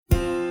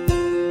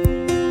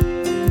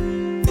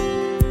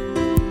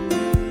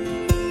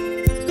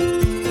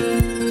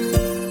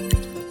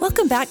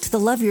back to the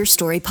Love Your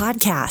Story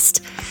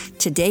podcast.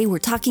 Today we're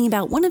talking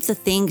about one of the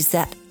things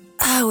that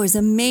is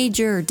a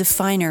major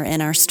definer in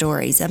our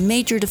stories, a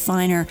major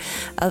definer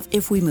of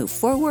if we move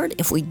forward,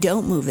 if we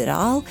don't move at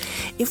all,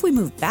 if we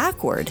move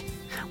backward.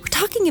 We're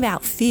talking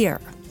about fear.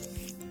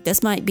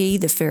 This might be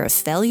the fear of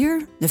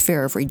failure, the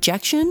fear of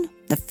rejection,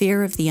 the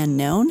fear of the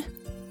unknown.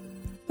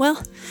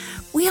 Well,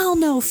 we all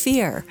know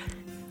fear.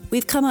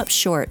 We've come up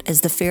short as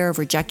the fear of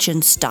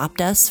rejection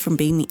stopped us from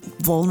being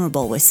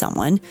vulnerable with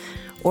someone,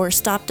 or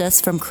stopped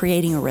us from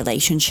creating a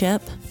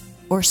relationship,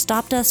 or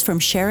stopped us from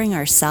sharing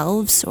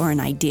ourselves or an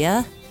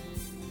idea.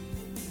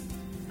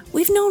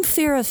 We've known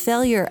fear of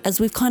failure as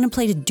we've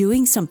contemplated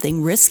doing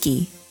something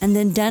risky and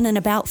then done an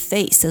about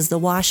face as the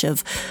wash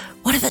of,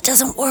 what if it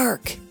doesn't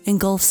work,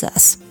 engulfs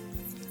us.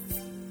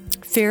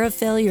 Fear of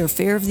failure,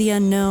 fear of the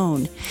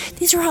unknown,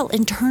 these are all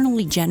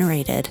internally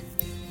generated.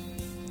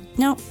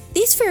 Now,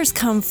 these fears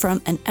come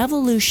from an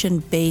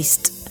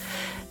evolution-based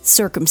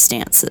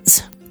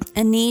circumstances,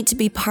 a need to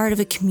be part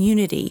of a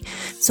community,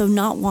 so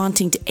not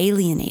wanting to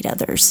alienate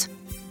others,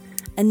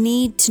 a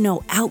need to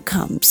know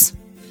outcomes,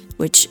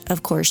 which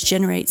of course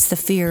generates the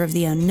fear of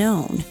the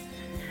unknown,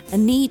 a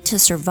need to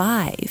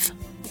survive.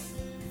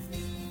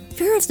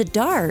 Fear of the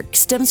dark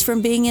stems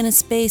from being in a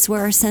space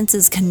where our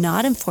senses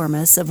cannot inform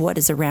us of what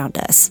is around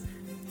us.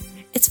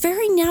 It's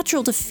very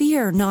natural to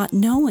fear not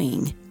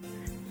knowing.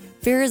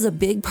 Fear is a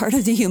big part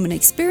of the human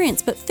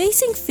experience, but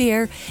facing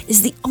fear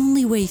is the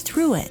only way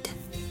through it.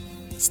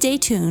 Stay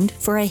tuned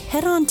for a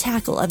head-on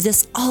tackle of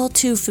this all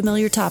too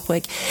familiar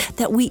topic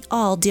that we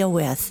all deal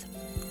with.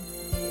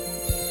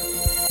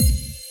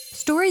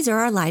 Stories are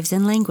our lives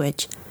in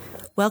language.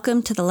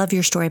 Welcome to the Love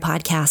Your Story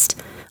podcast.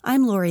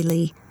 I'm Lori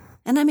Lee,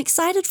 and I'm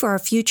excited for our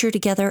future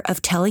together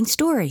of telling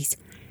stories,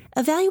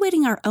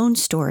 evaluating our own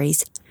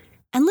stories,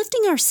 and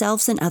lifting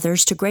ourselves and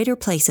others to greater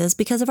places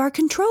because of our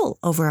control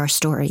over our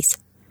stories.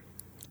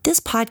 This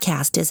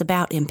podcast is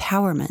about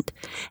empowerment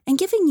and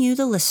giving you,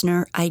 the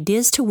listener,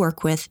 ideas to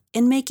work with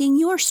in making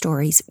your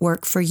stories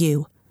work for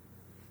you.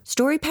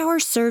 Story power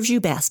serves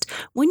you best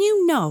when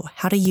you know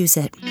how to use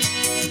it.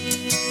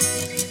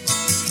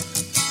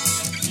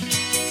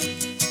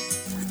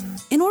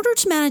 In order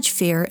to manage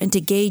fear and to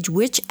gauge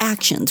which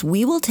actions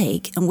we will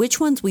take and which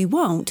ones we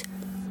won't,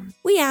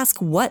 we ask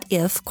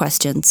what-if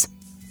questions.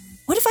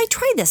 What if I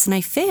try this and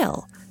I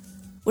fail?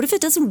 What if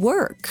it doesn't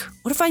work?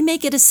 What if I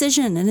make a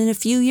decision and in a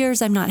few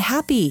years I'm not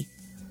happy?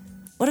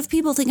 What if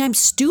people think I'm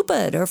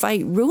stupid or if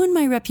I ruin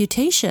my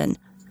reputation?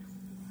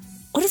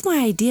 What if my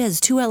idea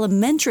is too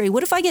elementary?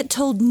 What if I get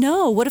told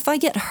no? What if I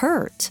get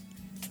hurt?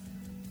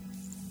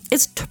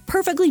 It's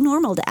perfectly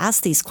normal to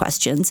ask these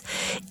questions.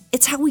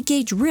 It's how we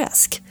gauge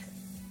risk.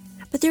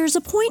 But there is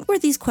a point where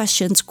these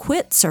questions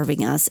quit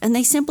serving us and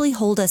they simply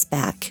hold us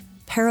back,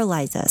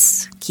 paralyze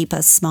us, keep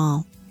us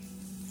small.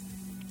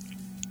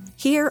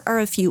 Here are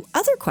a few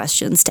other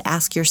questions to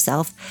ask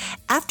yourself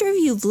after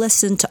you've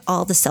listened to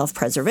all the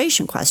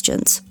self-preservation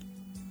questions.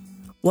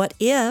 What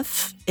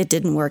if it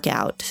didn't work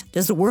out?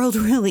 Does the world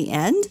really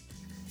end?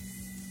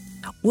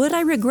 Would I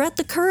regret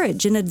the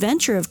courage and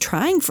adventure of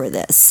trying for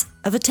this,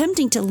 of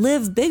attempting to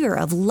live bigger,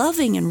 of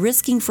loving and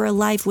risking for a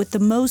life with the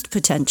most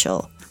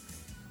potential?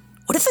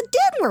 What if it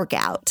did work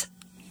out?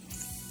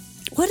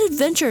 What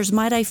adventures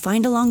might I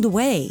find along the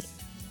way?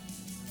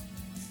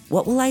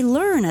 What will I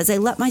learn as I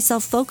let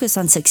myself focus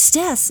on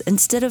success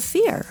instead of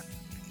fear?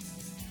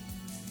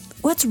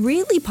 What's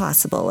really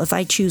possible if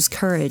I choose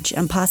courage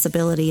and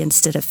possibility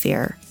instead of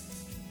fear?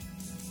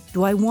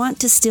 Do I want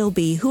to still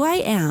be who I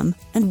am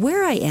and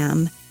where I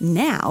am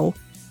now,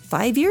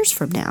 5 years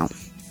from now?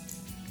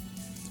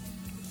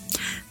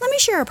 Let me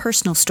share a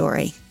personal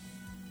story.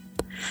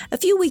 A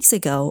few weeks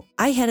ago,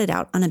 I headed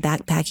out on a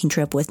backpacking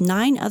trip with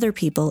 9 other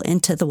people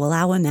into the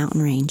Wallowa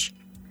mountain range.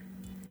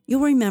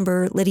 You'll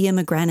remember Lydia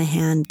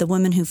McGranahan, the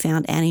woman who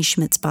found Annie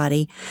Schmidt's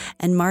body,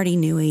 and Marty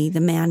Newey,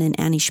 the man in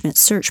Annie Schmidt's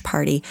search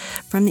party,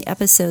 from the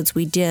episodes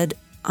we did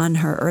on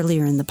her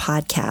earlier in the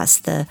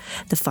podcast,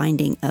 the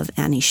finding of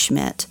Annie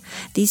Schmidt.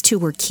 These two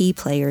were key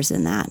players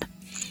in that.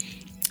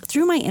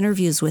 Through my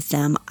interviews with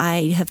them,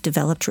 I have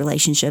developed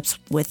relationships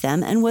with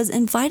them and was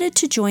invited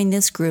to join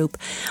this group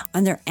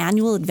on their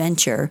annual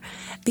adventure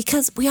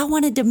because we all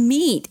wanted to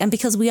meet and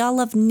because we all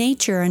love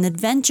nature and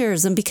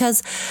adventures and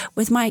because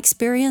with my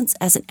experience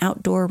as an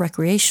outdoor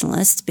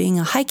recreationalist, being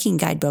a hiking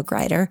guidebook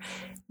writer,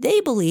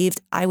 they believed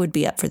I would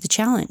be up for the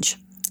challenge,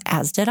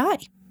 as did I.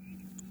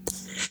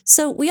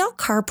 So we all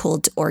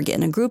carpooled to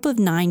Oregon, a group of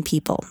 9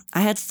 people.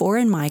 I had 4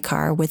 in my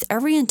car with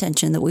every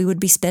intention that we would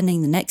be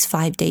spending the next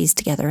 5 days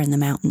together in the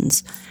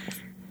mountains.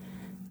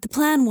 The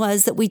plan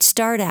was that we'd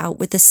start out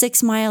with a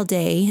 6-mile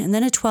day and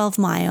then a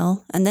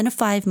 12-mile and then a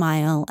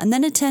 5-mile and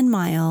then a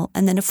 10-mile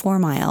and then a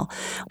 4-mile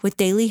with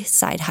daily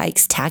side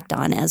hikes tacked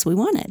on as we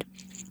wanted.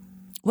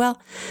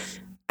 Well,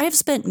 I've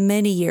spent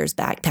many years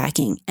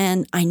backpacking,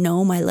 and I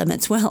know my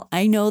limits well.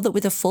 I know that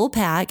with a full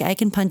pack, I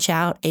can punch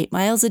out 8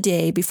 miles a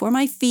day before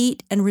my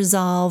feet and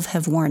resolve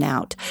have worn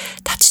out.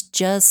 That's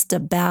just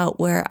about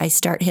where I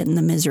start hitting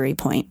the misery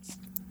point.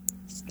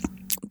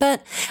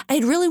 But I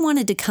had really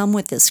wanted to come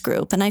with this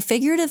group, and I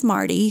figured if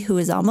Marty, who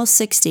is almost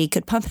 60,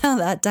 could pump out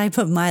that type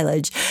of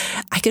mileage,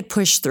 I could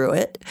push through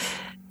it.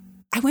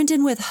 I went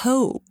in with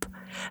hope.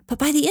 But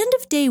by the end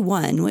of day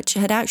one, which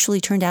had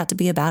actually turned out to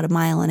be about 1.5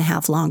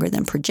 miles longer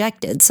than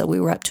projected, so we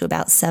were up to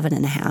about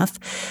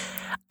 7.5,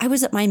 I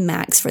was at my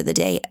max for the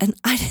day, and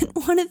I didn't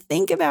want to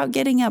think about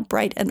getting up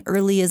bright and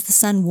early as the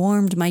sun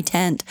warmed my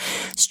tent,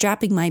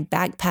 strapping my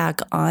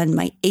backpack on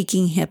my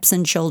aching hips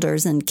and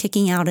shoulders, and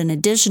kicking out an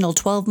additional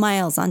 12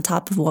 miles on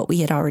top of what we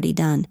had already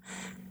done.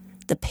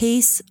 The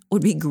pace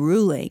would be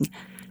grueling.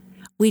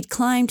 We'd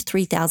climbed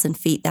 3,000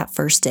 feet that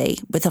first day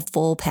with a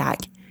full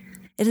pack.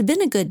 It had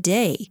been a good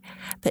day,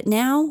 but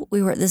now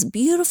we were at this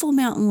beautiful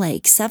mountain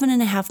lake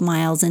 7.5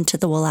 miles into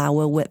the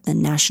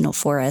Wallowa-Whitman National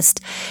Forest,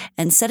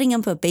 and setting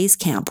up a base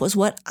camp was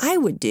what I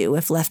would do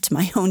if left to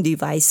my own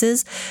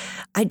devices.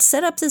 I'd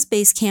set up this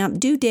base camp,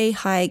 do day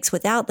hikes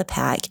without the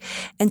pack,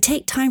 and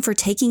take time for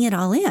taking it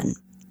all in.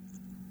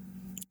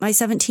 My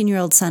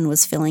 17-year-old son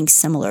was feeling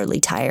similarly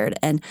tired,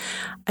 and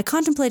I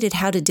contemplated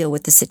how to deal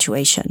with the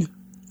situation.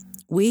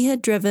 We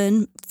had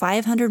driven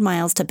 500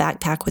 miles to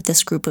backpack with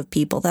this group of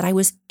people that I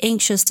was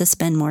anxious to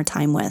spend more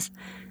time with.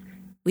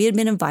 We had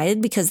been invited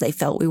because they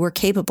felt we were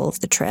capable of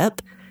the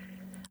trip.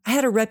 I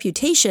had a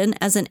reputation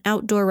as an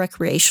outdoor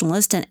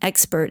recreationalist and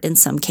expert in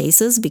some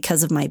cases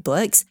because of my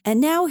books,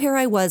 and now here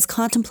I was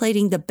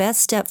contemplating the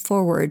best step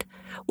forward,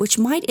 which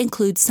might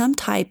include some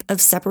type of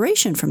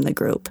separation from the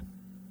group.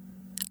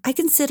 I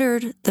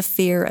considered the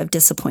fear of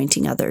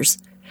disappointing others,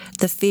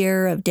 the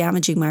fear of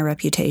damaging my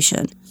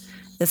reputation,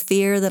 the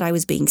fear that I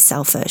was being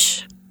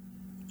selfish.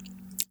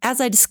 As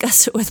I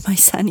discussed it with my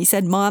son, he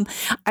said, "Mom,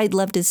 I'd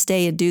love to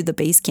stay and do the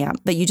base camp,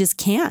 but you just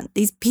can't.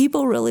 These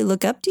people really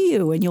look up to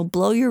you and you'll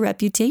blow your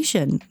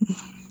reputation."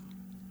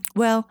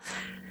 Well,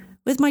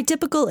 with my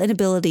typical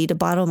inability to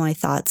bottle my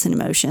thoughts and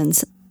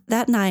emotions,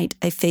 that night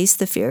I faced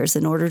the fears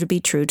in order to be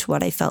true to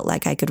what I felt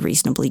like I could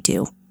reasonably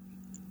do.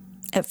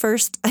 At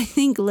first, I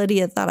think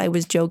Lydia thought I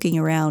was joking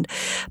around,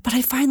 but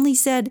I finally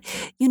said,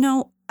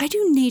 I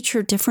do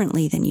nature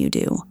differently than you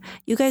do.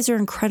 You guys are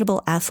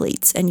incredible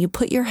athletes, and you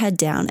put your head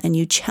down and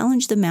you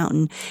challenge the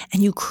mountain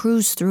and you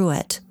cruise through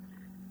it.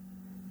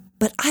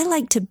 But I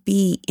like to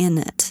be in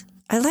it.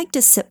 I like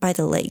to sit by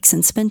the lakes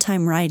and spend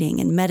time writing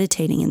and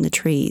meditating in the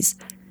trees.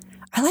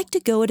 I like to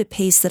go at a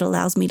pace that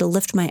allows me to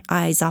lift my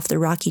eyes off the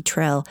rocky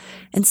trail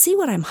and see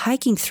what I'm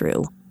hiking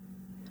through.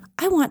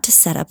 I want to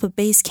set up a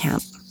base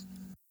camp.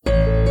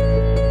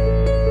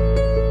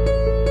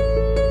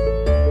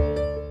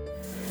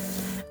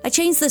 I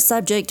changed the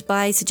subject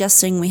by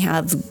suggesting we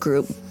have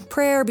group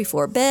prayer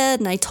before bed,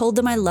 and I told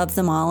them I loved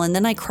them all, and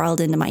then I crawled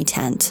into my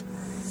tent.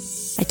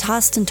 I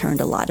tossed and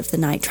turned a lot of the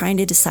night, trying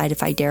to decide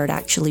if I dared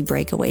actually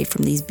break away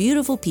from these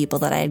beautiful people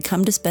that I had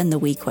come to spend the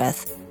week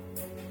with.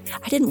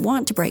 I didn't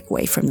want to break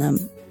away from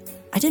them.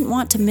 I didn't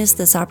want to miss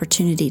this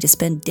opportunity to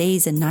spend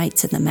days and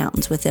nights in the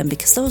mountains with them,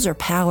 because those are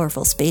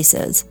powerful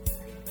spaces.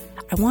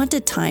 I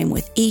wanted time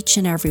with each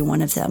and every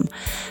one of them,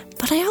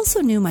 but I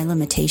also knew my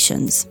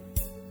limitations.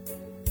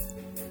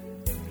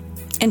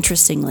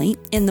 Interestingly,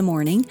 in the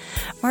morning,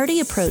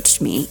 Marty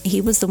approached me. He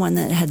was the one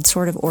that had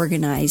sort of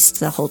organized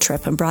the whole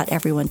trip and brought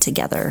everyone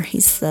together.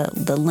 He's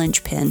the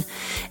linchpin.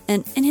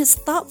 And in his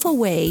thoughtful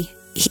way,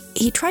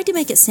 he tried to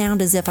make it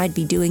sound as if I'd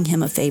be doing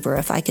him a favor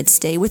if I could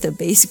stay with a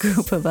base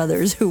group of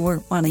others who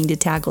weren't wanting to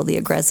tackle the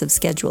aggressive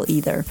schedule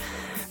either.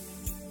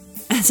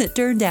 As it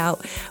turned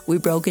out, we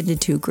broke into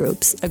two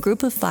groups. A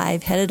group of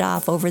 5 headed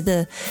off over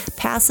the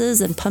passes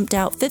and pumped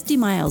out 50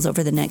 miles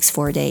over the next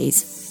 4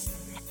 days.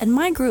 And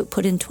my group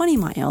put in 20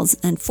 miles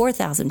and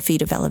 4,000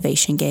 feet of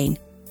elevation gain.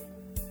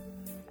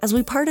 As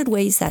we parted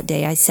ways that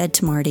day, I said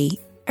to Marty,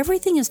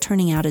 "Everything is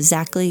turning out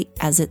exactly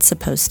as it's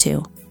supposed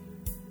to."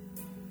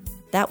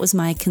 That was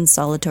my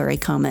consolatory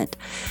comment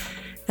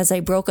as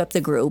I broke up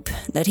the group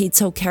that he'd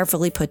so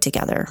carefully put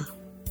together.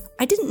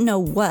 I didn't know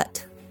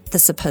what the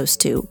supposed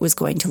to was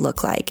going to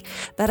look like,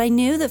 but I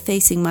knew that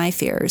facing my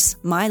fears,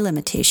 my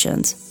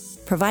limitations,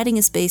 providing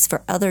a space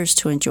for others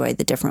to enjoy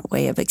the different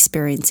way of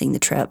experiencing the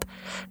trip,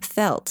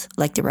 felt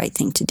like the right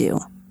thing to do.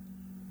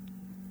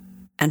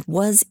 And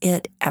was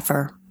it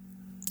ever?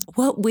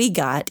 What we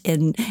got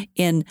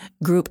in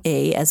Group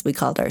A, as we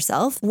called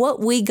ourselves,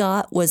 what we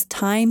got was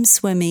time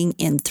swimming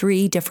in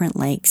 3 different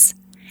lakes: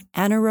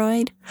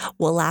 Aneroid,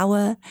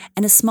 Wallowa,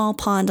 and a small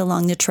pond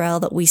along the trail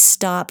that we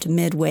stopped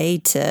midway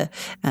to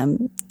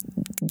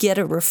get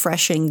a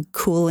refreshing,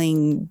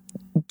 cooling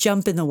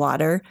jump in the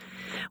water.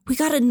 We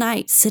got a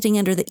night sitting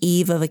under the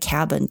eave of a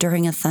cabin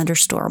during a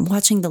thunderstorm,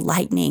 watching the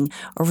lightning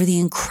over the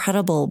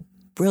incredible,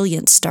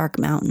 brilliant Stark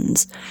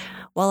Mountains,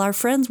 while our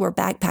friends were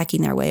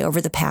backpacking their way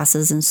over the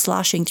passes and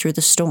sloshing through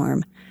the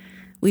storm.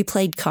 We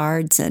played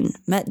cards and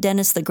met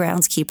Dennis the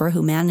groundskeeper,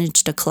 who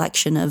managed a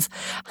collection of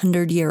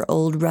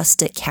 100-year-old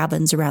rustic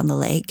cabins around the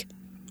lake.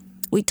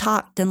 We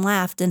talked and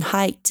laughed and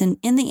hiked, and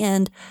in the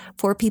end,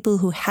 4 people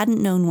who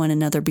hadn't known one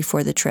another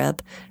before the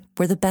trip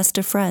were the best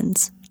of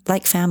friends,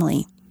 like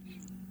family.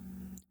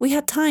 We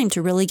had time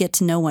to really get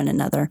to know one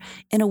another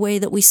in a way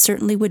that we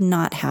certainly would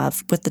not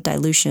have with the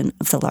dilution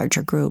of the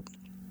larger group.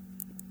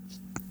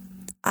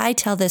 I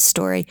tell this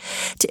story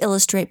to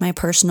illustrate my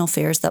personal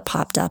fears that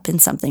popped up in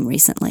something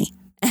recently.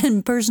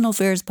 And personal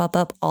fears pop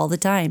up all the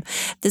time.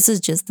 This is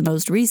just the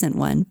most recent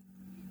one.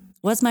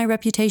 Was my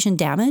reputation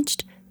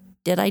damaged?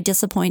 Did I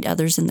disappoint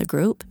others in the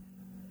group?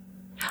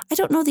 I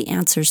don't know the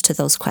answers to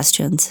those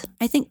questions.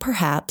 I think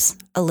perhaps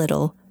a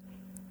little.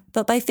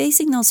 But by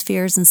facing those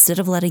fears instead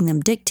of letting them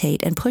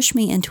dictate and push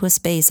me into a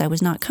space I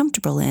was not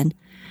comfortable in,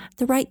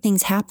 the right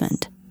things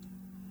happened.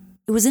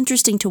 It was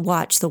interesting to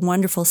watch the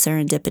wonderful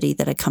serendipity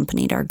that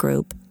accompanied our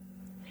group.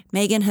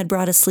 Megan had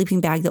brought a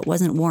sleeping bag that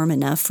wasn't warm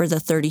enough for the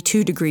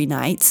 32-degree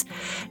nights.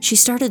 She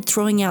started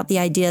throwing out the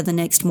idea the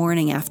next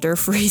morning after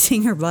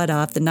freezing her butt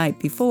off the night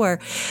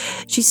before.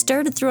 She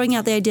started throwing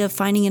out the idea of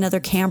finding another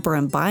camper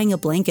and buying a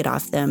blanket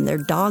off them, their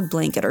dog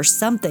blanket or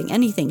something,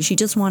 anything. She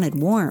just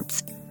wanted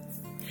warmth.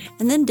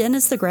 And then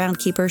Dennis, the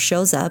groundkeeper,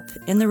 shows up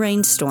in the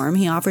rainstorm.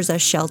 He offers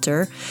us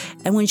shelter.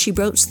 And when she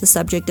broached the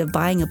subject of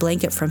buying a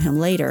blanket from him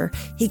later,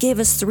 he gave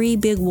us 3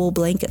 big wool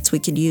blankets we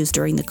could use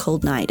during the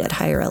cold night at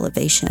higher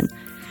elevation.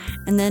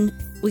 And then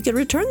we could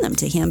return them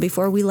to him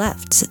before we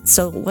left,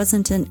 so it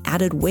wasn't an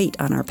added weight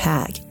on our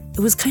pack. It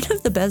was kind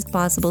of the best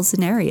possible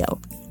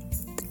scenario.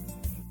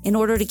 In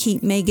order to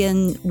keep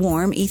Megan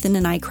warm, Ethan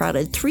and I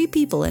crowded 3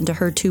 people into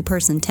her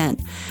 2-person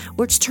tent,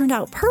 which turned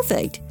out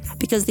perfect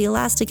because the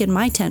elastic in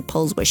my tent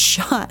poles was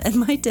shot and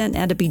my tent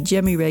had to be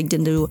jimmy-rigged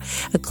into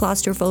a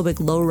claustrophobic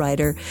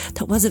lowrider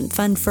that wasn't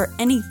fun for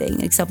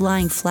anything except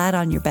lying flat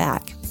on your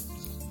back.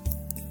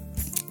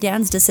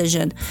 Dan's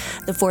decision,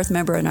 the 4th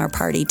member in our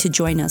party, to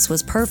join us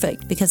was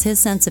perfect because his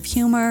sense of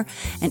humor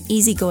and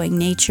easygoing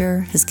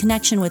nature, his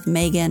connection with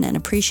Megan and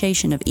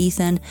appreciation of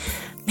Ethan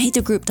made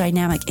the group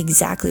dynamic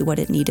exactly what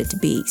it needed to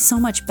be, so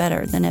much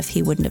better than if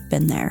he wouldn't have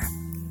been there.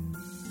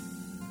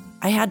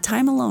 I had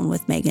time alone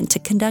with Megan to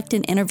conduct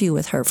an interview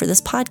with her for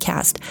this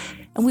podcast,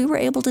 and we were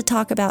able to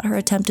talk about her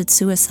attempted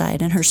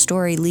suicide and her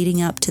story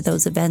leading up to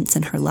those events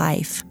in her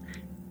life.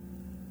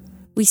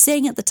 We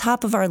sang at the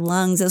top of our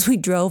lungs as we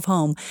drove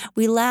home.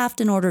 We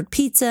laughed and ordered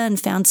pizza and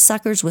found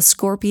suckers with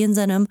scorpions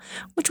in them,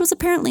 which was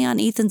apparently on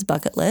Ethan's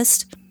bucket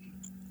list.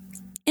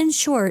 In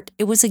short,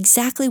 it was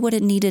exactly what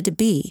it needed to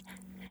be,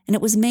 and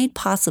it was made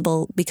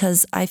possible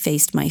because I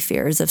faced my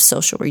fears of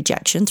social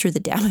rejection through the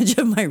damage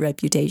of my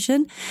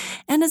reputation,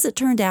 and as it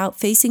turned out,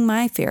 facing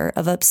my fear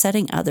of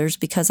upsetting others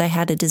because I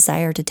had a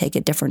desire to take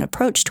a different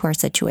approach to our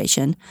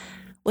situation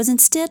was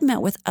instead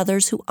met with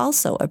others who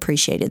also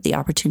appreciated the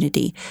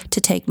opportunity to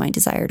take my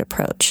desired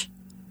approach.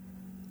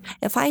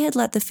 If I had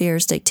let the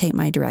fears dictate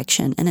my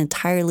direction, an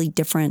entirely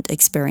different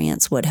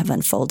experience would have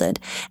unfolded,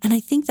 and I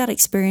think that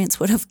experience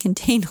would have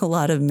contained a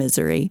lot of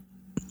misery.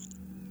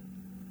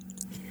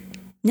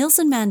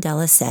 Nelson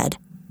Mandela said,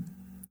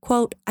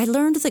 quote, "I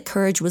learned that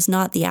courage was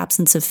not the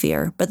absence of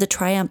fear, but the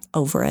triumph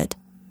over it.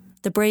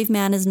 The brave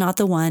man is not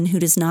the one who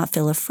does not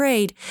feel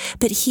afraid,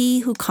 but he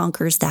who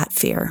conquers that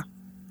fear."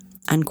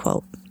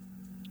 Unquote.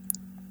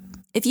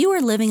 If you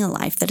are living a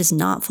life that is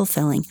not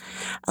fulfilling,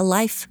 a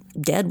life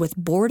dead with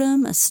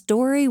boredom, a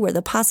story where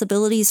the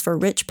possibilities for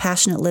rich,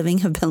 passionate living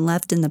have been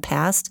left in the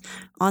past,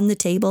 on the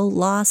table,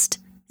 lost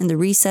in the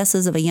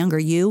recesses of a younger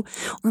you,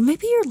 or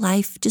maybe your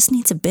life just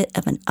needs a bit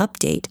of an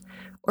update,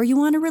 or you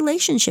want a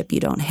relationship you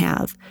don't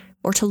have,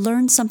 or to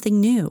learn something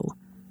new.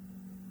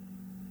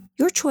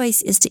 Your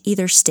choice is to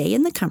either stay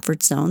in the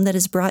comfort zone that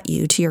has brought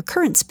you to your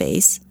current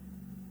space,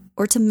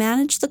 or to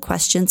manage the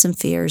questions and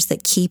fears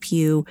that keep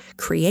you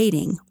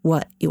creating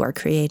what you are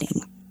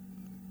creating.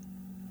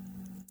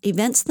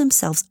 Events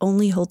themselves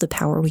only hold the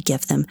power we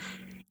give them.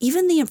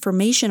 Even the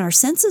information our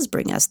senses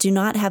bring us do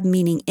not have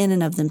meaning in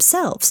and of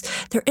themselves.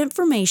 They're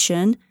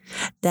information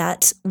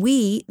that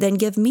we then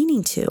give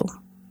meaning to.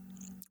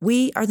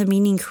 We are the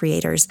meaning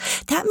creators.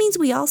 That means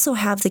we also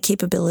have the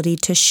capability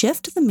to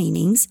shift the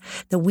meanings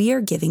that we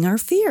are giving our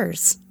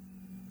fears.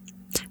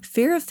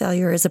 Fear of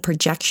failure is a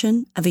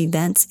projection of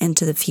events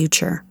into the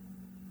future.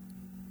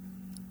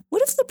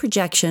 What if the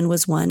projection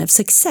was one of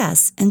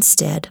success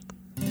instead?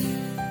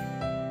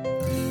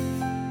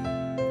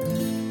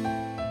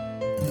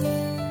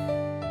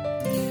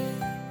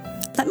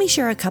 Let me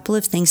share a couple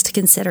of things to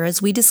consider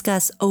as we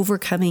discuss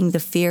overcoming the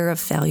fear of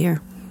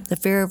failure, the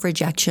fear of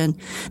rejection,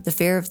 the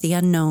fear of the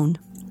unknown.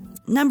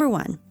 Number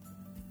 1,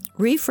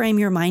 reframe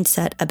your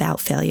mindset about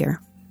failure.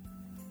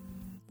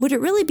 Would it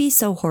really be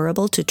so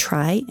horrible to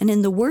try and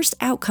in the worst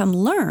outcome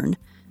learn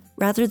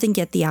rather than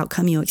get the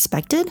outcome you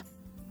expected?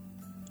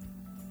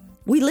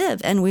 We live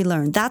and we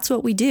learn. That's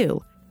what we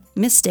do.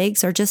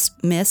 Mistakes are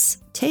just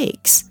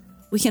mistakes.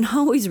 We can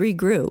always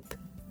regroup.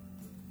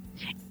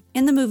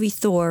 In the movie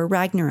Thor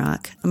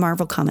Ragnarok, a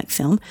Marvel comic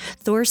film,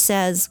 Thor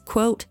says,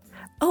 quote,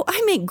 "Oh,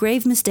 I make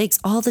grave mistakes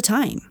all the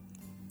time.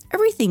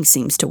 Everything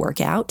seems to work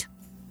out,"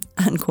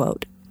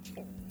 unquote.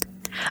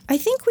 I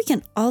think we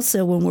can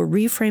also, when we're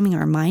reframing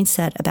our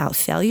mindset about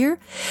failure,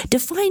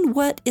 define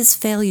what is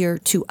failure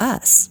to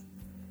us.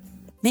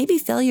 Maybe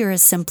failure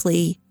is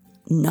simply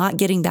not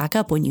getting back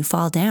up when you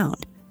fall down.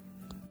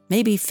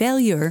 Maybe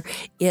failure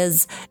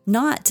is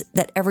not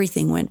that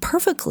everything went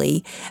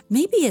perfectly.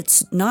 Maybe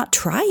it's not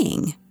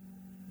trying.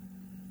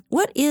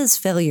 What is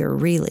failure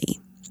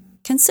really?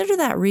 Consider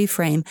that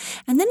reframe,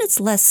 and then it's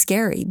less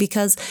scary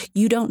because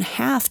you don't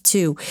have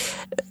to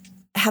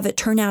have it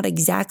turn out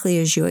exactly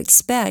as you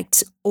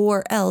expect,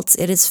 or else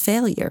it is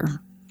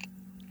failure.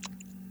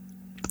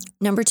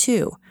 Number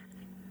 2,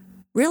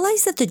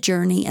 realize that the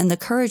journey and the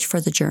courage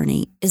for the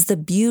journey is the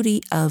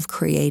beauty of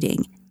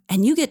creating,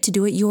 and you get to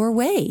do it your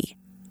way.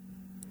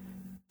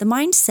 The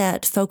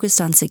mindset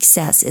focused on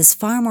success is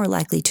far more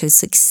likely to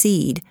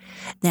succeed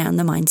than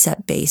the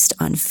mindset based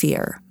on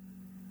fear.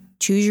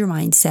 Choose your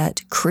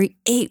mindset,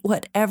 create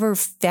whatever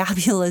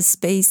fabulous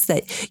space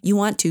that you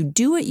want to,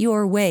 do it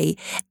your way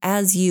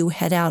as you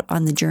head out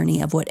on the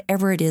journey of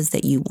whatever it is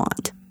that you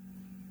want.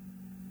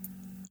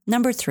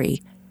 Number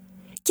 3,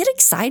 get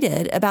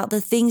excited about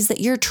the things that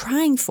you're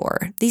trying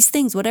for. These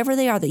things, whatever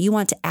they are that you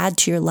want to add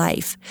to your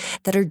life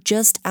that are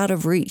just out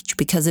of reach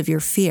because of your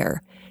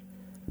fear.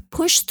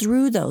 Push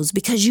through those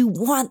because you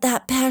want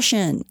that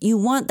passion. You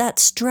want that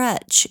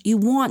stretch. You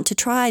want to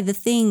try the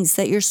things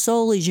that your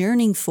soul is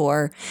yearning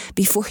for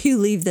before you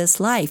leave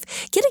this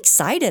life. Get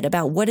excited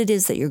about what it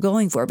is that you're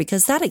going for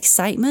because that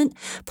excitement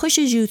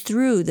pushes you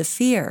through the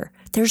fear.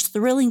 There's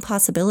thrilling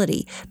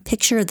possibility.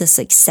 Picture the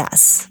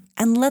success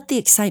and let the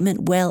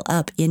excitement well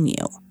up in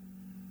you.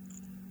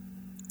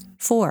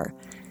 4,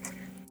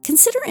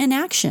 consider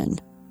inaction.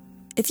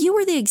 If you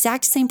were the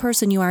exact same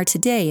person you are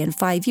today in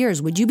 5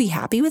 years, would you be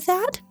happy with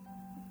that?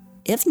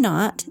 If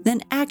not,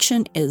 then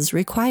action is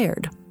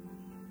required.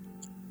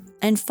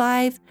 And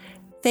 5,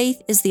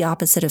 faith is the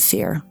opposite of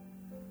fear.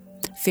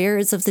 Fear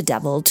is of the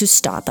devil to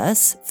stop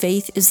us.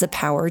 Faith is the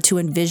power to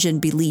envision,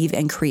 believe,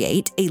 and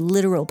create, a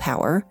literal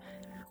power.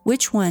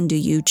 Which one do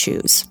you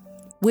choose?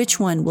 Which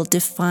one will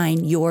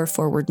define your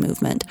forward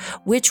movement?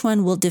 Which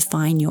one will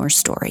define your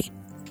story?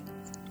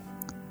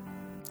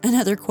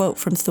 Another quote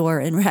from Thor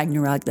in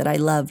Ragnarok that I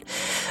loved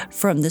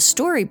from the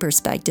story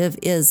perspective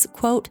is,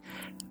 quote,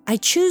 I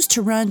choose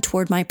to run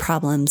toward my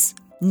problems,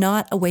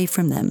 not away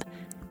from them,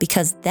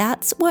 because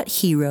that's what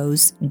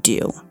heroes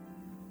do,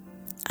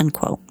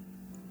 unquote.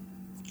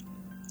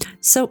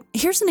 So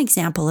here's an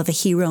example of a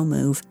hero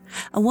move.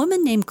 A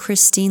woman named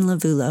Christine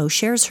Lavulo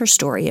shares her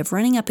story of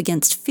running up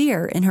against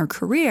fear in her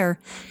career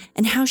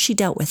and how she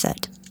dealt with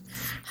it.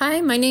 Hi,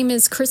 my name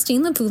is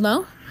Christine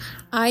Lavulo.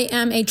 I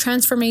am a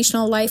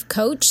transformational life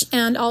coach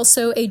and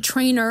also a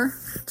trainer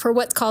for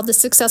what's called the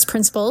Success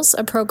Principles,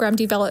 a program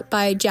developed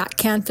by Jack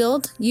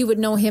Canfield. You would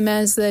know him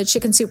as the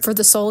Chicken Soup for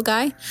the Soul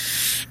guy.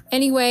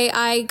 Anyway,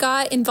 I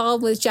got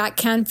involved with Jack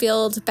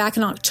Canfield back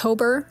in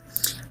October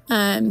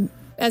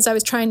as I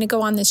was trying to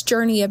go on this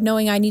journey of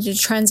knowing I needed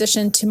to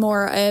transition to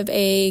more of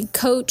a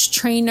coach,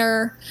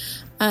 trainer,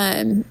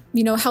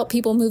 help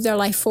people move their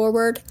life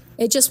forward.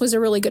 It just was a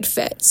really good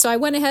fit. So I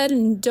went ahead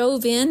and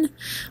dove in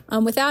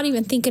without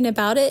even thinking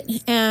about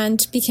it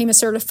and became a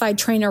certified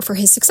trainer for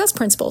his Success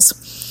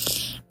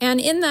Principles. And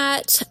in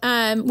that,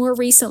 more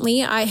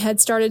recently, I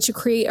had started to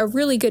create a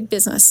really good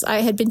business.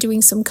 I had been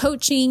doing some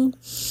coaching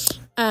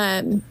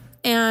and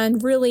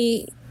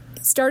really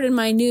started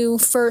my new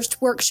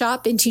first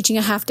workshop in teaching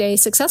a half-day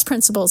Success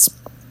Principles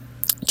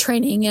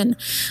training. And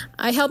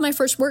I held my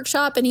first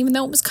workshop, and even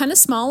though it was kind of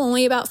small,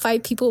 only about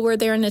 5 people were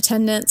there in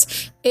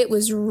attendance, it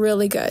was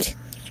really good.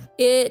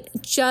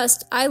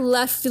 I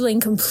left feeling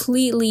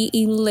completely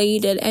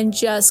elated and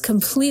just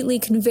completely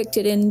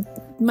convicted in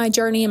my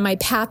journey and my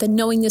path and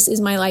knowing this is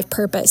my life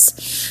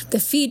purpose. The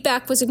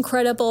feedback was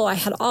incredible. I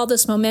had all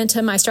this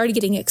momentum. I started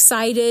getting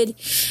excited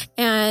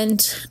and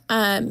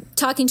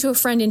talking to a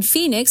friend in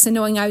Phoenix and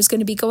knowing I was going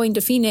to be going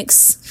to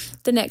Phoenix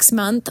the next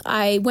month,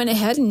 I went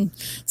ahead and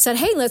said,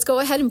 hey, let's go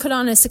ahead and put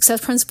on a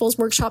Success Principles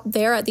workshop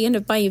there at the end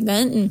of my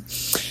event. And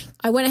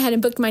I went ahead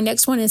and booked my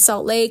next one in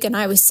Salt Lake, and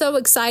I was so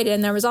excited,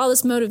 and there was all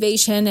this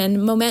motivation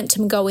and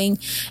momentum going.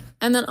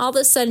 And then all of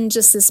a sudden,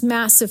 just this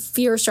massive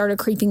fear started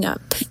creeping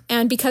up.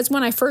 And because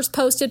when I first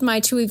posted my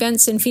 2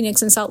 events in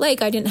Phoenix and Salt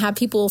Lake, I didn't have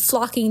people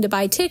flocking to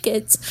buy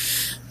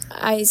tickets,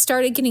 I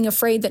started getting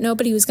afraid that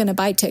nobody was going to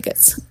buy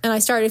tickets. And I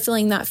started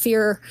feeling that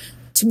fear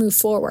to move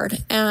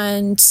forward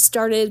and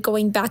started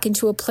going back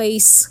into a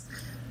place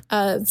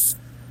of,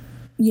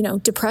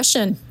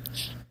 depression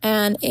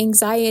and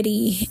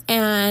anxiety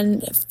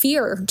and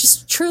fear,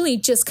 just truly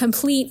just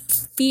complete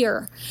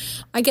fear.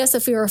 I guess a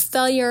fear of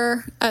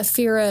failure, a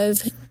fear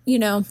of,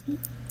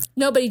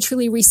 nobody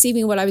truly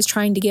receiving what I was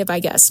trying to give, I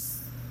guess.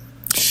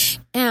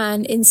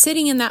 And in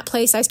sitting in that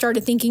place, I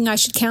started thinking I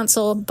should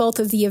cancel both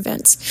of the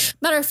events.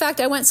 Matter of fact,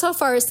 I went so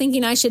far as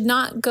thinking I should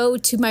not go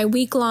to my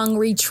week-long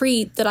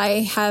retreat that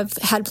I have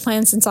had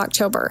planned since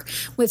October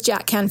with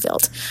Jack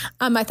Canfield.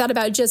 I thought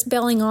about just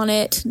bailing on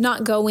it,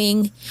 not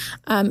going.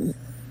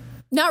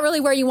 Not really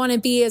where you want to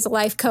be as a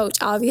life coach,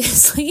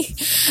 obviously.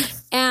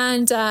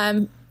 And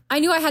I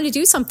knew I had to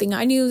do something.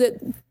 I knew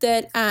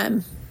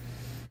that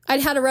I'd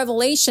had a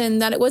revelation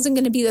that it wasn't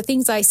going to be the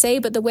things I say,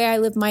 but the way I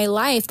live my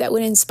life that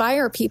would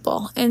inspire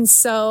people. And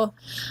so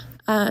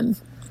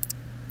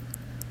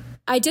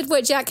I did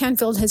what Jack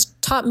Canfield has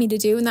taught me to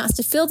do, and that's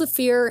to feel the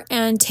fear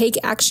and take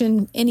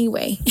action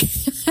anyway.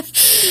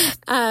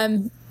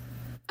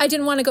 I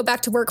didn't want to go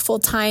back to work full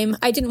time.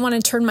 I didn't want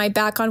to turn my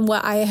back on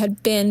what I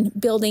had been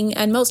building.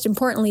 And most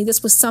importantly,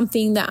 this was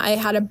something that I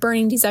had a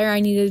burning desire I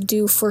needed to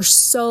do for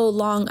so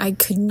long. I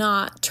could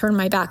not turn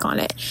my back on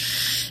it.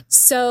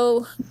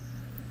 So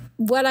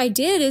what I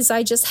did is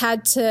I just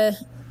had to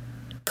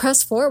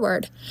press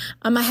forward.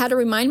 I had to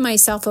remind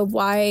myself of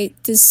why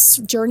this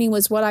journey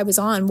was what I was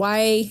on,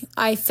 why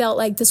I felt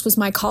like this was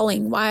my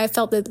calling, why I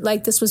felt that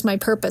like this was my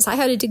purpose. I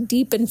had to dig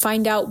deep and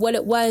find out what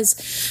it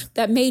was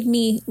that made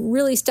me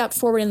really step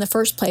forward in the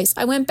first place.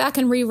 I went back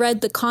and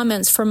reread the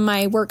comments from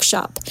my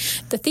workshop,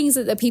 the things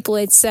that the people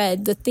had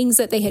said, the things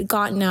that they had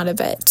gotten out of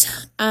it.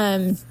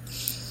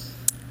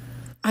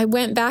 I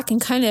went back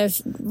and kind of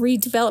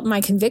redeveloped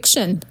my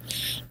conviction.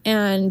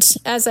 And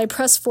as I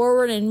pressed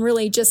forward and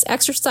really just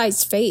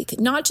exercised faith,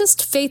 not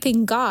just faith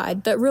in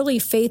God, but really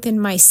faith in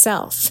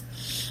myself,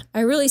 I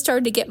really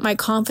started to get my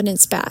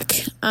confidence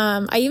back.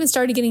 I even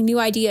started getting new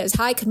ideas,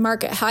 how I could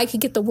market, how I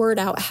could get the word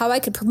out, how I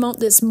could promote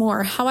this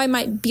more, how I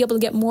might be able to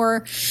get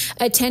more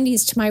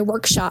attendees to my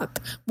workshop,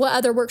 what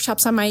other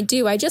workshops I might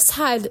do. I just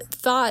had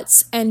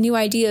thoughts and new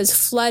ideas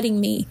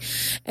flooding me.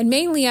 And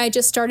mainly, I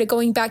just started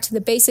going back to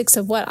the basics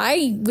of what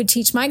I would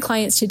teach my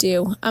clients to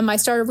do. I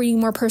started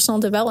reading more personal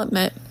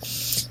development,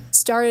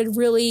 started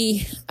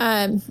really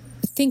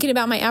thinking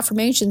about my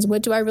affirmations.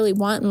 What do I really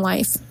want in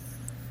life?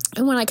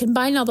 And when I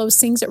combine all those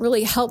things, it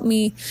really helped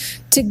me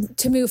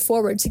to move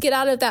forward, to get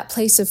out of that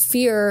place of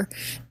fear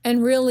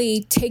and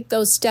really take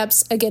those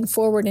steps again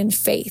forward in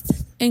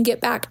faith and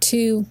get back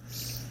to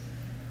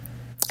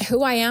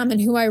who I am and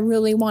who I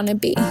really want to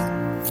be.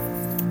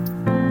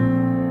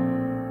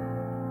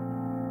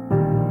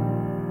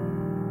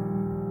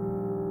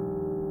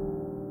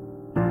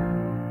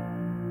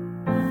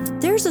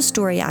 There's a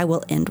story I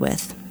will end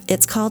with.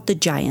 It's called The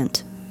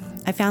Giant.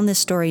 I found this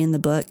story in the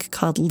book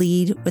called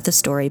Lead with a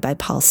Story by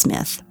Paul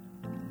Smith.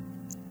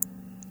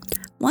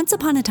 Once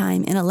upon a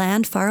time, in a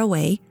land far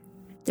away,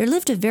 there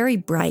lived a very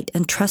bright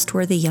and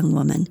trustworthy young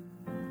woman.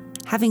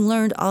 Having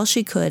learned all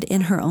she could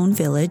in her own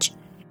village,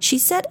 she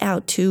set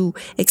out to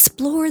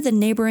explore the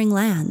neighboring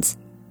lands.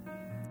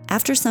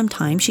 After some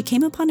time, she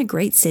came upon a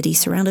great city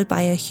surrounded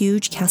by a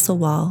huge castle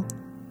wall.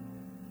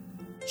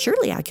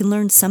 Surely I can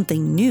learn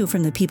something new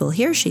from the people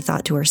here, she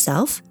thought to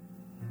herself.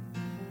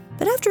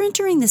 But after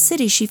entering the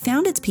city, she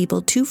found its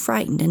people too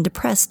frightened and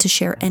depressed to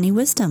share any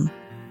wisdom.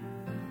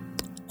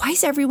 "Why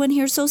is everyone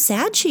here so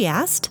sad?" she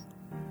asked.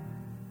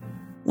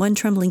 One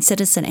trembling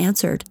citizen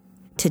answered,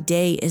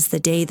 "Today is the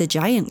day the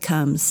giant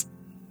comes."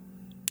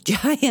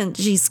 "Giant,"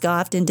 she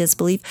scoffed in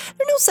disbelief.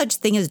 "There's no such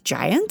thing as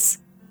giants."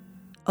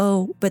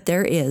 "Oh, but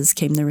there is,"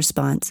 came the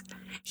response.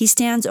 "He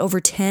stands over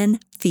 10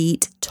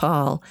 feet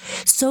tall.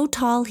 So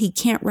tall he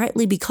can't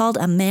rightly be called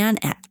a man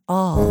at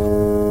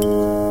all."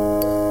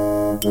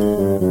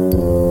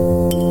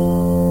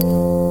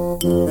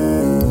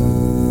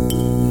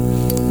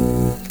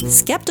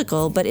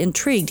 Skeptical but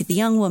intrigued, the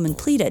young woman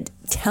pleaded,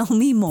 "Tell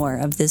me more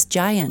of this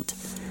giant."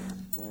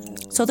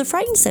 So the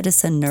frightened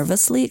citizen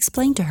nervously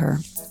explained to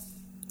her,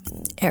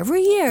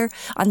 "Every year,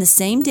 on the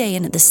same day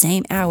and at the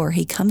same hour,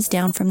 he comes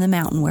down from the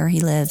mountain where he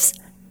lives.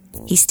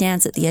 He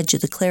stands at the edge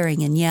of the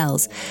clearing and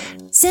yells,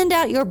 'Send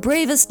out your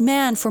bravest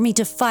man for me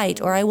to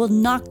fight, or I will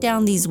knock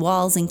down these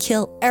walls and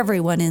kill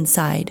everyone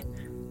inside.'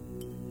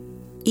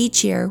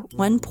 Each year,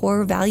 one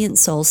poor valiant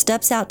soul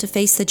steps out to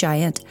face the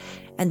giant,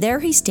 and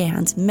there he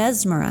stands,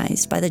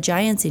 mesmerized by the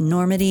giant's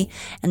enormity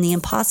and the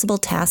impossible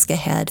task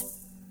ahead.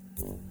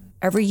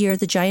 Every year,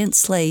 the giant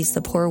slays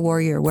the poor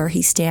warrior where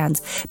he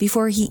stands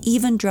before he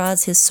even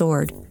draws his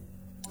sword.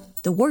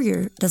 The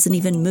warrior doesn't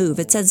even move.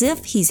 It's as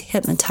if he's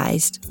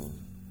hypnotized."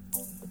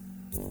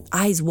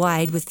 Eyes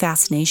wide with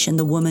fascination,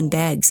 the woman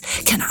begs,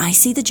 "Can I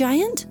see the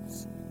giant?"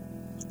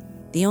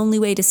 "The only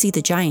way to see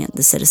the giant,"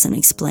 the citizen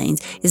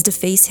explains, "is to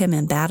face him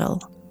in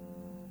battle."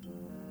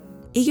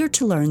 Eager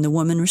to learn, the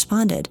woman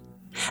responded,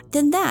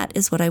 "Then that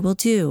is what I will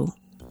do."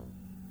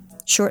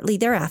 Shortly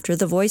thereafter,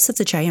 the voice of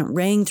the giant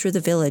rang through the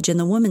village, and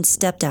the woman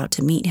stepped out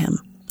to meet him.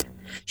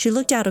 She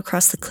looked out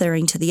across the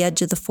clearing to the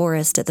edge of the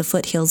forest at the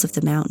foothills of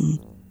the mountain.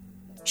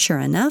 Sure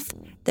enough,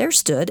 there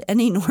stood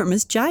an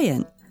enormous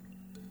giant.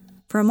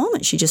 For a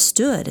moment, she just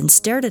stood and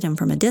stared at him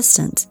from a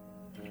distance.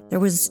 There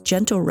was a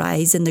gentle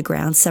rise in the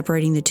ground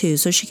separating the two,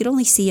 so she could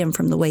only see him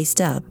from the waist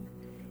up.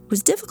 It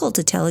was difficult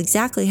to tell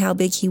exactly how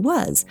big he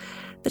was,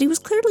 but he was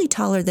clearly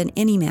taller than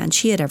any man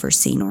she had ever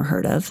seen or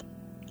heard of.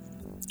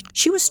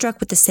 She was struck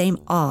with the same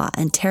awe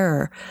and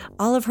terror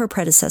all of her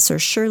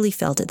predecessors surely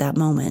felt at that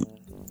moment.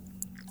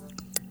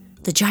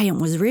 The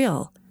giant was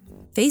real.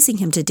 Facing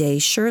him today,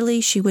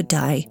 surely she would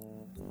die.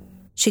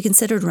 She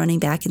considered running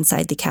back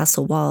inside the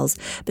castle walls,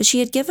 but she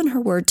had given her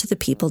word to the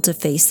people to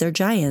face their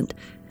giant.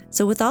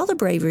 So with all the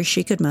bravery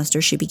she could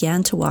muster, she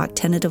began to walk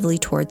tentatively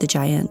toward the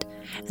giant,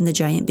 and the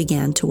giant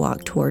began to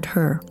walk toward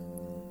her.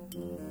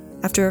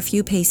 After a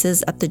few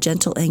paces up the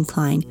gentle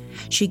incline,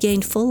 she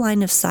gained full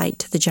line of sight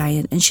to the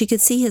giant, and she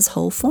could see his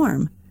whole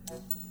form.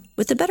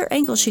 With a better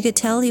angle, she could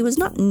tell he was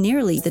not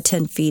nearly the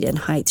 10 feet in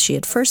height she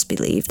had first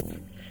believed,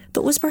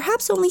 but was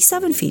perhaps only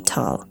 7 feet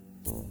tall.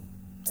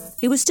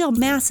 He was still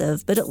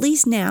massive, but at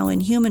least now in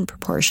human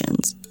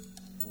proportions.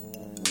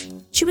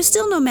 She was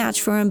still no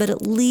match for him, but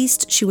at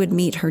least she would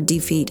meet her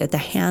defeat at the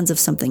hands of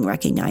something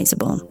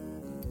recognizable.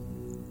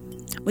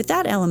 With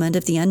that element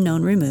of the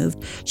unknown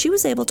removed, she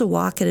was able to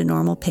walk at a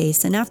normal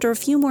pace, and after a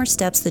few more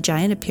steps, the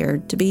giant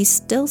appeared to be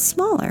still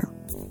smaller.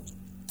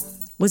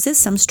 Was this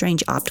some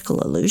strange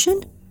optical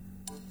illusion?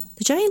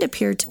 The giant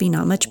appeared to be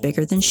not much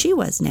bigger than she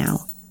was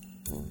now.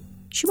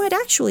 She might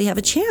actually have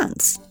a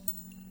chance.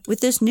 With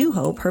this new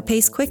hope, her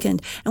pace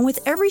quickened, and with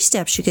every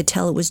step she could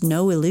tell it was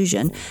no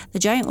illusion. The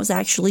giant was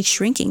actually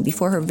shrinking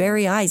before her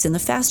very eyes, and the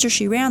faster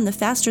she ran, the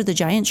faster the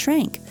giant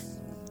shrank.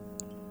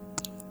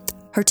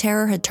 Her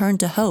terror had turned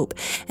to hope,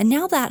 and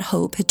now that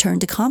hope had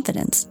turned to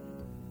confidence.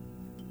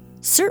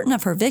 Certain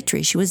of her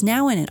victory, she was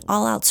now in an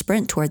all-out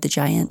sprint toward the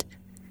giant.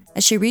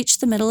 As she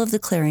reached the middle of the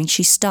clearing,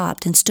 she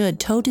stopped and stood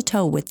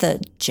toe-to-toe with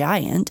the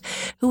giant,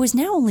 who was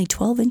now only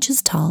 12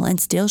 inches tall and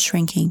still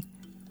shrinking.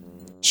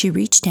 She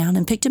reached down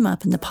and picked him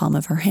up in the palm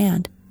of her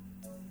hand.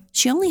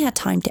 She only had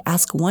time to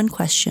ask one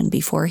question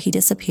before he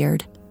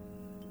disappeared.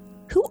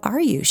 "Who are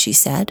you?" she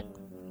said.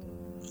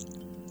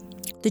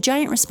 The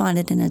giant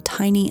responded in a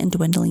tiny and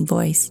dwindling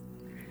voice.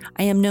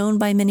 "I am known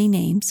by many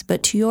names,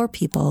 but to your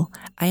people,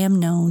 I am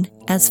known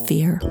as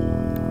Fear."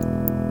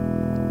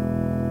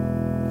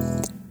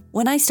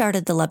 When I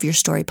started the Love Your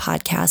Story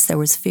podcast, there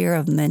was fear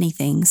of many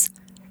things.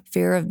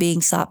 Fear of being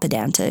thought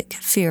pedantic,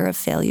 fear of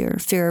failure,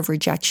 fear of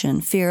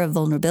rejection, fear of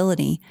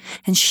vulnerability,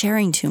 and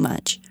sharing too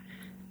much.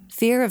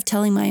 Fear of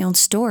telling my own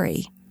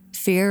story,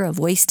 fear of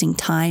wasting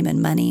time and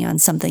money on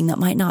something that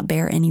might not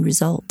bear any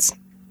results.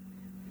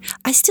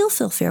 I still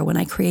feel fear when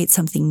I create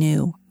something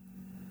new.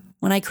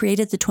 When I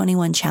created the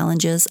 21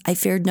 challenges, I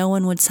feared no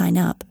one would sign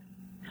up.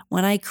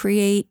 When I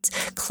create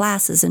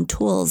classes and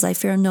tools, I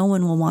fear no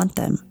one will want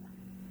them.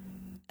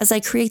 As I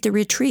create the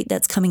retreat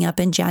that's coming up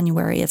in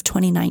January of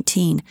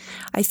 2019,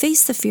 I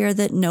face the fear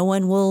that no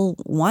one will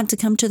want to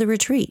come to the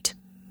retreat.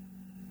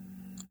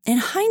 In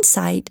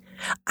hindsight,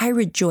 I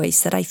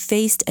rejoice that I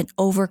faced and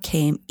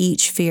overcame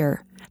each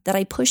fear, that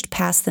I pushed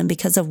past them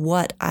because of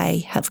what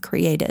I have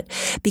created,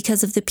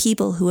 because of the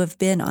people who have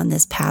been on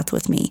this path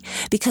with me,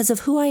 because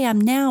of who I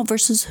am now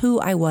versus who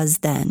I was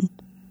then.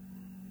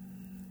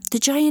 The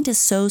giant is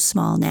so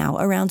small now,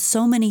 around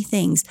so many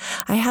things,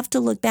 I have to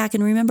look back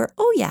and remember,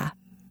 oh yeah,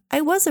 I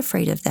was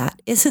afraid of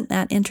that. Isn't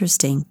that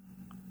interesting?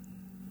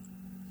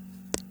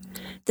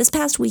 This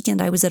past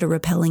weekend, I was at a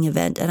rappelling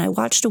event, and I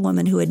watched a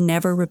woman who had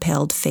never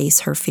rappelled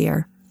face her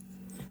fear.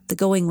 The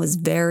going was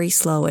very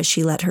slow as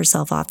she let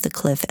herself off the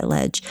cliff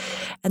ledge,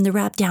 and the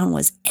rap down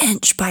was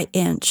inch by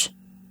inch.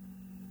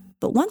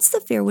 But once the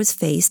fear was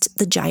faced,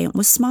 the giant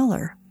was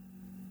smaller.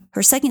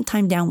 Her second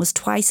time down was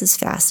twice as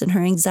fast, and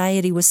her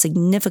anxiety was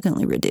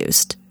significantly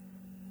reduced.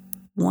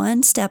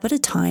 One step at a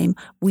time,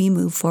 we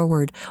move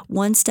forward.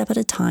 One step at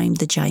a time,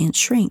 the giant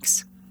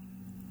shrinks.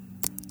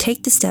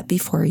 Take the step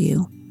before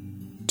you,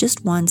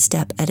 just one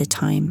step at a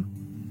time.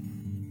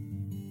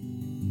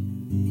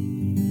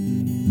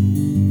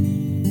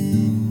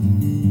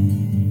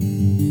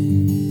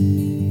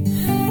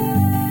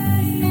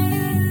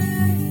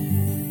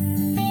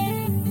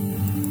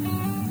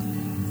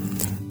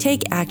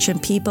 Take action,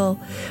 people.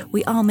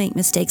 We all make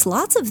mistakes,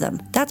 lots of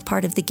them. That's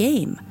part of the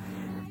game.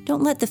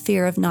 Don't let the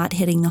fear of not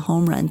hitting the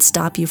home run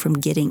stop you from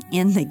getting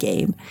in the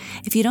game.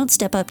 If you don't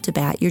step up to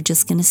bat, you're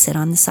just going to sit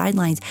on the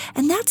sidelines,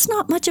 and that's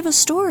not much of a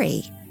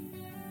story.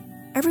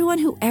 Everyone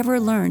who ever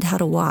learned how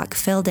to walk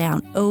fell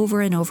down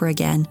over and over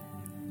again.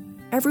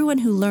 Everyone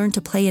who learned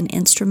to play an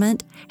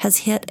instrument has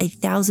hit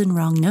 1,000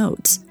 wrong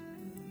notes.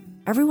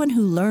 Everyone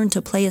who learned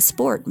to play a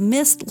sport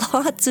missed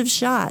lots of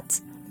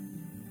shots.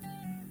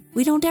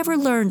 We don't ever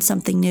learn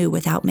something new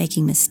without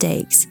making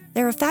mistakes.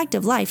 They're a fact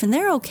of life, and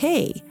they're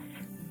okay.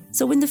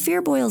 So when the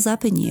fear boils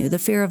up in you, the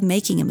fear of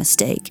making a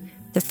mistake,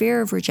 the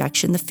fear of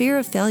rejection, the fear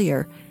of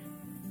failure,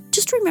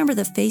 just remember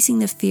that facing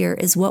the fear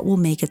is what will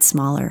make it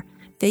smaller.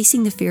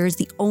 Facing the fear is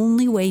the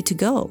only way to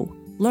go,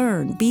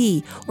 learn,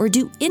 be, or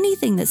do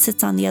anything that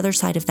sits on the other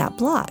side of that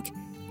block.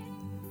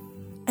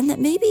 And that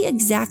maybe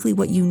exactly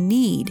what you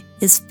need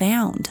is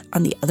found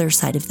on the other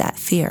side of that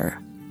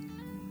fear.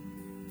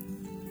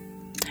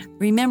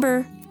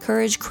 Remember,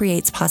 courage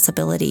creates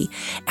possibility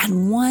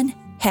and one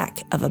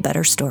heck of a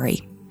better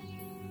story.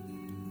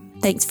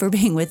 Thanks for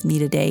being with me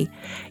today.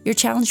 Your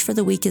challenge for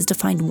the week is to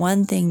find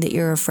one thing that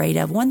you're afraid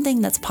of, one thing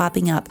that's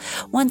popping up,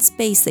 one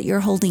space that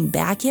you're holding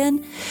back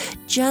in,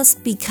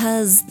 just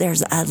because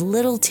there's a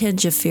little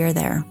tinge of fear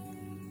there.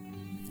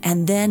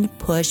 And then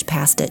push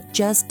past it.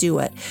 Just do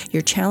it.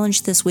 Your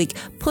challenge this week,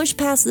 push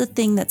past the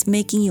thing that's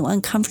making you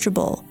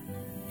uncomfortable.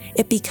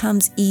 It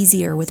becomes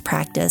easier with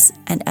practice,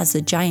 and as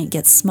the giant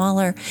gets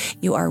smaller,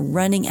 you are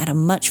running at a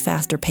much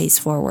faster pace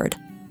forward.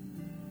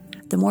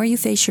 The more you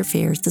face your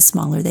fears, the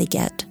smaller they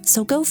get.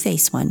 So go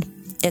face one.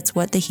 It's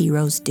what the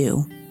heroes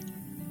do.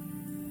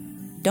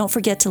 Don't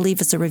forget to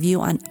leave us a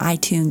review on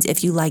iTunes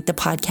if you like the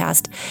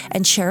podcast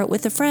and share it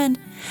with a friend.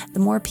 The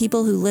more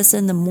people who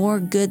listen, the more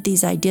good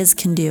these ideas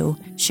can do.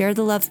 Share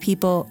the love,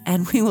 people,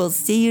 and we will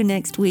see you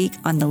next week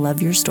on the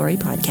Love Your Story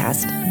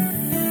podcast.